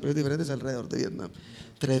 de muchas empresas diferentes alrededor de Vietnam.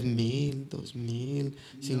 3.000, 2.000,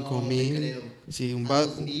 5.000. Sí,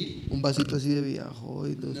 un vasito así de Bia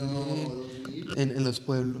Hoi, 2.000. En los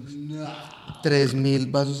pueblos.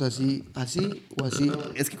 3.000 vasos así o así. No,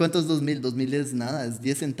 es que ¿cuántos 2.000? 2.000 es nada, es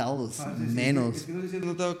 10 centavos, menos. Es que no sé si has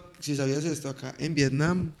notado, si sabías esto, acá en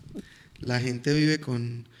Vietnam la gente vive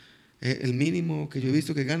con el mínimo que yo he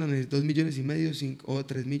visto que ganan es 2,5 millones o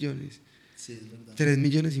 3 millones. Sí, es verdad. 3,5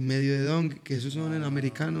 millones de dong, que esos son en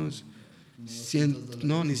americanos,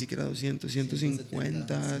 no, ni siquiera 200,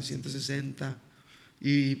 150, 160.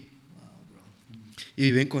 Y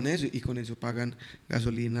viven con eso, y con eso pagan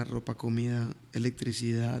gasolina, ropa, comida,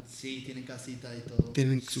 electricidad. Sí, tienen casita y todo.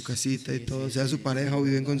 Tienen su casita y todo, sea su pareja o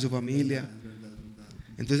viven con su familia. Es verdad.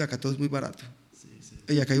 Entonces acá todo es muy barato.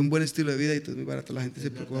 Y acá hay un buen estilo de vida y todo es muy barato. La gente se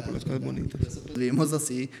preocupa por las cosas bonitas. Vivimos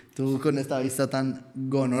así, tú con esta vista tan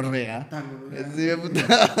gonorrea. Sí,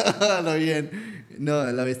 lo bien. No,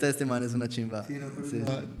 la vista de este man es una chimba. Sí, no,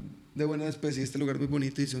 pero de buena especie. Este lugar es muy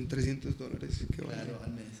bonito y son $300 que vale. Claro,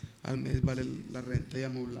 al mes. Al mes vale la renta y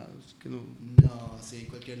amoblados. Que no, sí,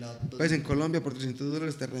 cualquier lado. Pues en Colombia por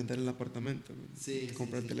 $300 te rentan el apartamento. Sí.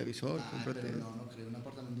 Compra el televisor, cómprate. Pero no creo, ¿un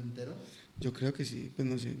apartamento entero? Yo creo que sí, pues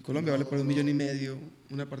no sé. En Colombia vale por $1,5 millones.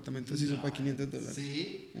 Un apartamento así son para $500.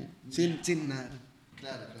 Sí. Sin nada.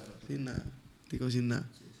 Claro. Sin nada. Digo, sin nada.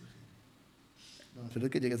 Sí. Espero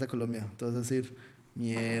que llegues a Colombia. Tú vas a decir,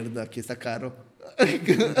 mierda, aquí está caro.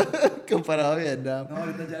 Comparado a Vietnam. No,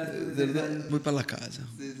 ahorita ya voy para la casa.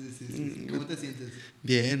 Sí. ¿Cómo te sientes?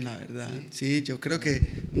 Bien, la verdad. Sí, yo creo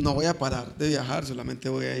que no voy a parar de viajar, solamente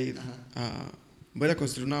voy a ir voy a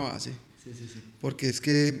construir una base. Sí. Porque es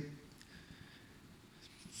que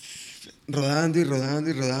rodando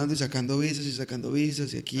y sacando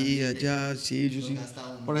visas y aquí y allá, sí, yo sí.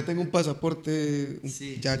 Por ahí tengo un pasaporte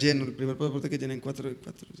ya lleno, el primer pasaporte que llené en 4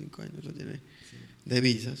 o 5 años lo llené de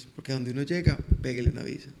visas, porque donde uno llega, pégale una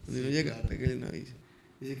visa, pégale una visa.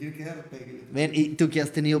 Y si quiere quedar, pégale. Ven, ¿y tú que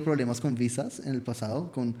has tenido problemas con visas en el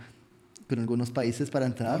pasado, con algunos países para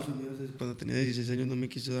entrar? Cuando tenía 16 años no me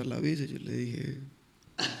quiso dar la visa, yo le dije,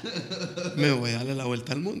 me voy a darle la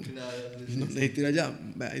vuelta al mundo. No necesito ir allá,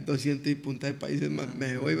 hay 200 y punta de países más,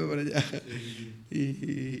 me voy para allá.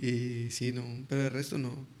 Y sí, no, pero el resto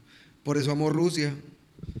no. Por eso amo Rusia.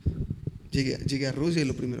 Llegué a Rusia y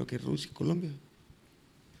lo primero que es Rusia, Colombia.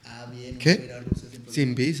 Bien. ¿Qué?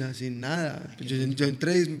 Sin visa, sin nada. Yo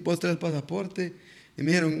entré y me mostré el pasaporte y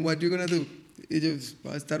me dijeron, what you gonna do? Y yo,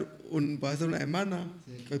 voy a estar una semana,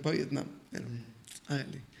 que voy para Vietnam. Bueno,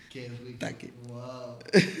 hágale. Qué rico. Taque. Wow.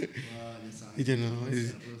 Y yo no.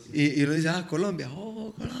 Y uno dice, Colombia.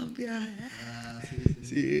 Oh, Colombia.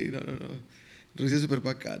 Sí, no. Rusia es súper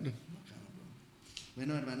bacano.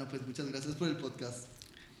 Bueno, hermano, pues muchas gracias por el podcast.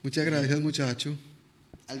 Muchas gracias, muchacho.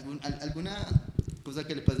 ¿Alguna cosa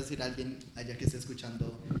que le puedas decir a alguien allá que esté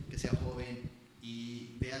escuchando, que sea joven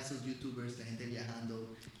y vea a esos youtubers, la gente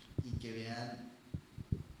viajando y que vean,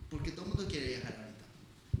 porque todo el mundo quiere viajar ahorita,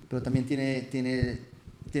 pero también tiene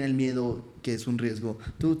el miedo que es un riesgo?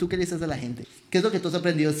 ¿Tú qué le dices a la gente? ¿Qué es lo que tú has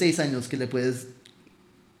aprendido 6 años que le puedes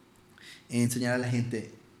enseñar a la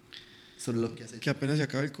gente sobre lo que has hecho? Que apenas se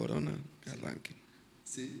acabe el corona, que arranquen.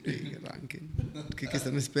 Sí. Que arranquen. ¿Qué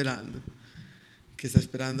están esperando? ¿Qué está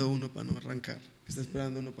esperando uno para no arrancar? ¿Qué está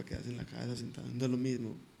esperando uno para quedarse en la casa sentado haciendo lo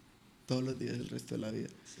mismo todos los días el resto de la vida?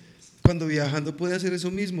 Sí. Cuando viajando puede hacer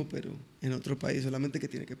eso mismo, pero en otro país solamente que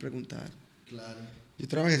tiene que preguntar. Claro. Yo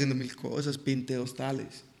trabajé haciendo 1000 cosas, pinté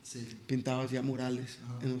hostales, sí. Pintaba, hacía murales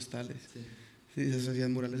en hostales. Sí, se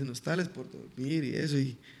hacían murales en hostales por dormir y eso,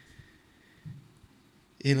 y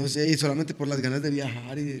no sé, y solamente por las ganas de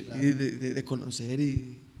viajar y de conocer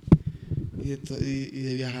y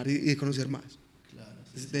de viajar y de conocer más.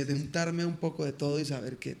 De untarme un poco de todo y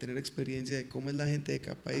saber que tener experiencia de cómo es la gente de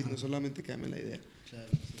cada país, no solamente quedarme en la idea.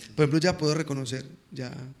 Por ejemplo, ya puedo reconocer,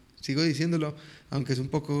 ya sigo diciéndolo, aunque es un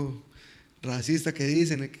poco racista que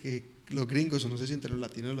dicen que los gringos, o no sé si entre los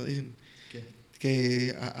latinos lo dicen,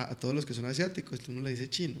 que a todos los que son asiáticos uno le dice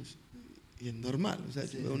chinos, y es normal, o sea,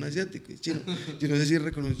 yo veo un asiático y es chino. Yo no sé si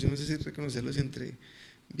reconocerlos entre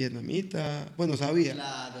vietnamita, bueno, sabía,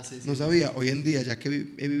 no sabía. Hoy en día, ya que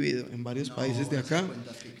he vivido en varios países de acá,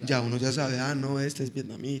 ya uno ya sabe, no, este es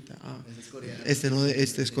vietnamita, este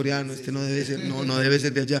es coreano, este no debe ser, no debe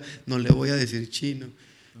ser de allá, no le voy a decir chino.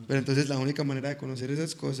 Pero entonces la única manera de conocer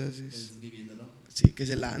esas cosas es viviéndolo. Sí, que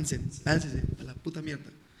se láncese a la puta mierda.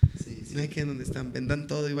 No hay que donde están, vendan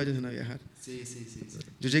todo y vayan a viajar. Sí.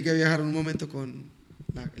 Yo llegué a viajar un momento con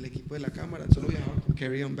el equipo de la cámara, solo viajaba con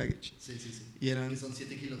carry on baggage. Y eran, son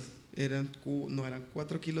 7 kilos. Eran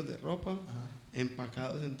 4 kilos de ropa,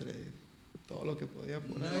 empacados entre todo lo que podía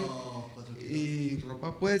por ahí. 4 kilos. Y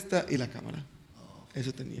ropa puesta y la cámara.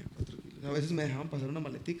 Eso tenía 4 kilos. A veces me dejaban pasar una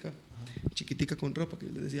maletica chiquitica con ropa, que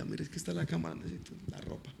yo les decía, mire, es que está la cámara, necesito la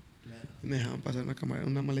ropa. Y me dejaban pasar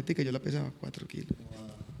una maletica y yo la pesaba 4 kilos.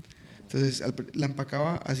 Entonces la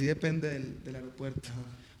empacaba, así depende del aeropuerto.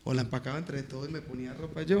 O la empacaba entre todo y me ponía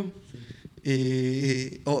ropa yo.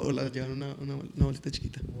 O la llevaba en una bolsita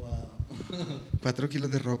chiquita. 4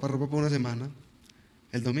 kilos de ropa por una semana.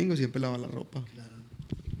 El domingo siempre lavaba la ropa.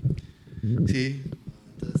 Sí.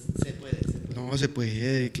 Entonces se puede. No, se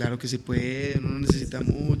puede, claro que se puede. Uno no necesita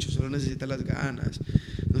mucho, solo necesita las ganas.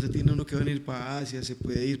 No se tiene uno que venir para Asia, se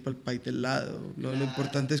puede ir para el país del lado. Lo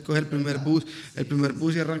importante es coger el primer bus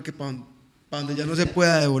y arranque para donde ya no se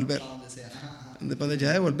pueda devolver. Para donde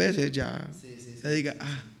ya devolverse, ya se diga,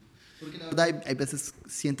 Porque la verdad hay veces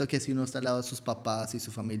siento que si uno está al lado de sus papás y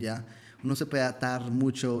su familia, uno se puede atar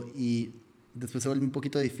mucho y después se vuelve un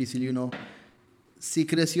poquito difícil y uno sí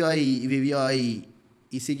creció ahí y vivió ahí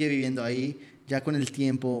y sigue viviendo ahí, ya con el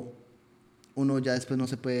tiempo uno ya después no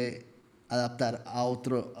se puede adaptar a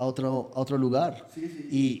otro lugar.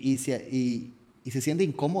 Y se siente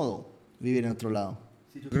incómodo vivir en otro lado.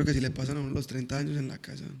 Yo creo que si le pasan a uno los 30 años en la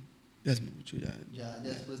casa, ya es mucho, ya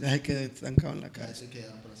se queda estancado en la casa. Se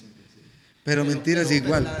queda para siempre, sí. Pero mentiras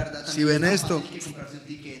igual, si ven esto hay que comprarse un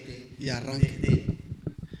tiquete y arranquen.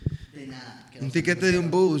 Un tiquete de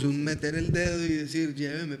un bus, un meter el dedo y decir,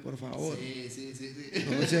 lléveme, por favor. Sí.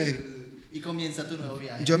 No sé. Y comienza tu nuevo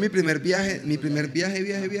viaje. Yo mi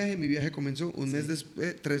viaje comenzó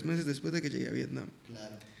 3 meses después de que llegué a Vietnam.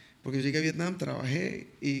 Claro. Porque yo llegué a Vietnam,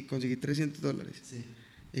 trabajé y conseguí $300. Sí.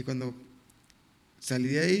 Y cuando salí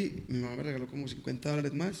de ahí, mi mamá me regaló como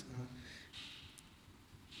 $50 más. Ajá.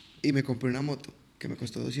 Y me compré una moto que me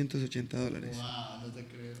costó $280. Wow, no te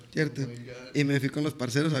creo. ¿Cierto? Oh, y me fui con los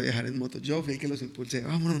parceros a viajar en moto. Yo fui el que los impulsé.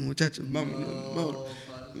 Vámonos, muchachos, vámonos.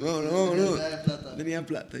 No. Tenía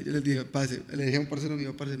plata. Y yo les dije, pase. Le dije a un parcero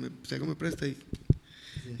mío, parce, si algo me presta. Y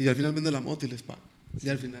yo al final vendo la moto y les pago. Y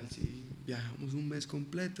al final, sí, viajamos un mes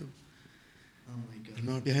completo. Oh my God. El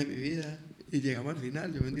mejor viaje de mi vida. Y llegamos al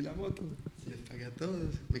final, yo vendí la moto. Les pagué a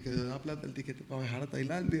todos. Me quedó la plata, el tiquete para viajar a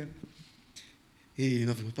Tailandia. Y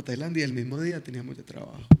nos fuimos para Tailandia y el mismo día teníamos ya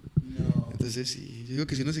trabajo. No. Entonces, sí, yo digo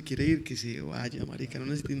que si uno se quiere ir, que se vaya, marica, no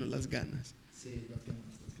necesita sino las ganas. Sí,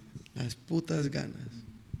 Las putas ganas.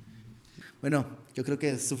 Bueno, yo creo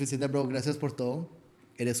que es suficiente, bro. Gracias por todo.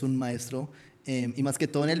 Eres un maestro. Y más que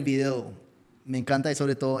todo en el video, me encanta y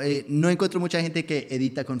sobre todo, no encuentro mucha gente que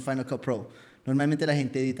edita con Final Cut Pro. Normalmente la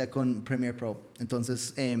gente edita con Premiere Pro.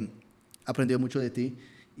 Entonces, aprendí mucho de ti.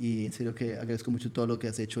 Y en serio que agradezco mucho todo lo que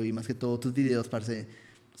has hecho y más que todo tus videos, parce,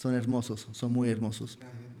 son hermosos, son muy hermosos.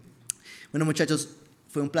 Bueno, muchachos,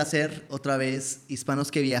 fue un placer otra vez, Hispanos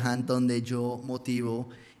que Viajan, donde yo motivo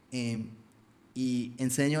y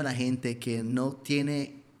enseño a la gente que no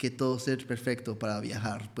tiene que todo ser perfecto para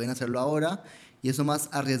viajar. Pueden hacerlo ahora y eso más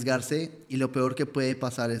arriesgarse y lo peor que puede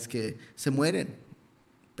pasar es que se mueren,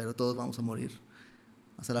 pero todos vamos a morir.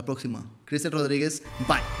 Hasta la próxima. Cristian Rodríguez,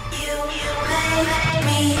 bye.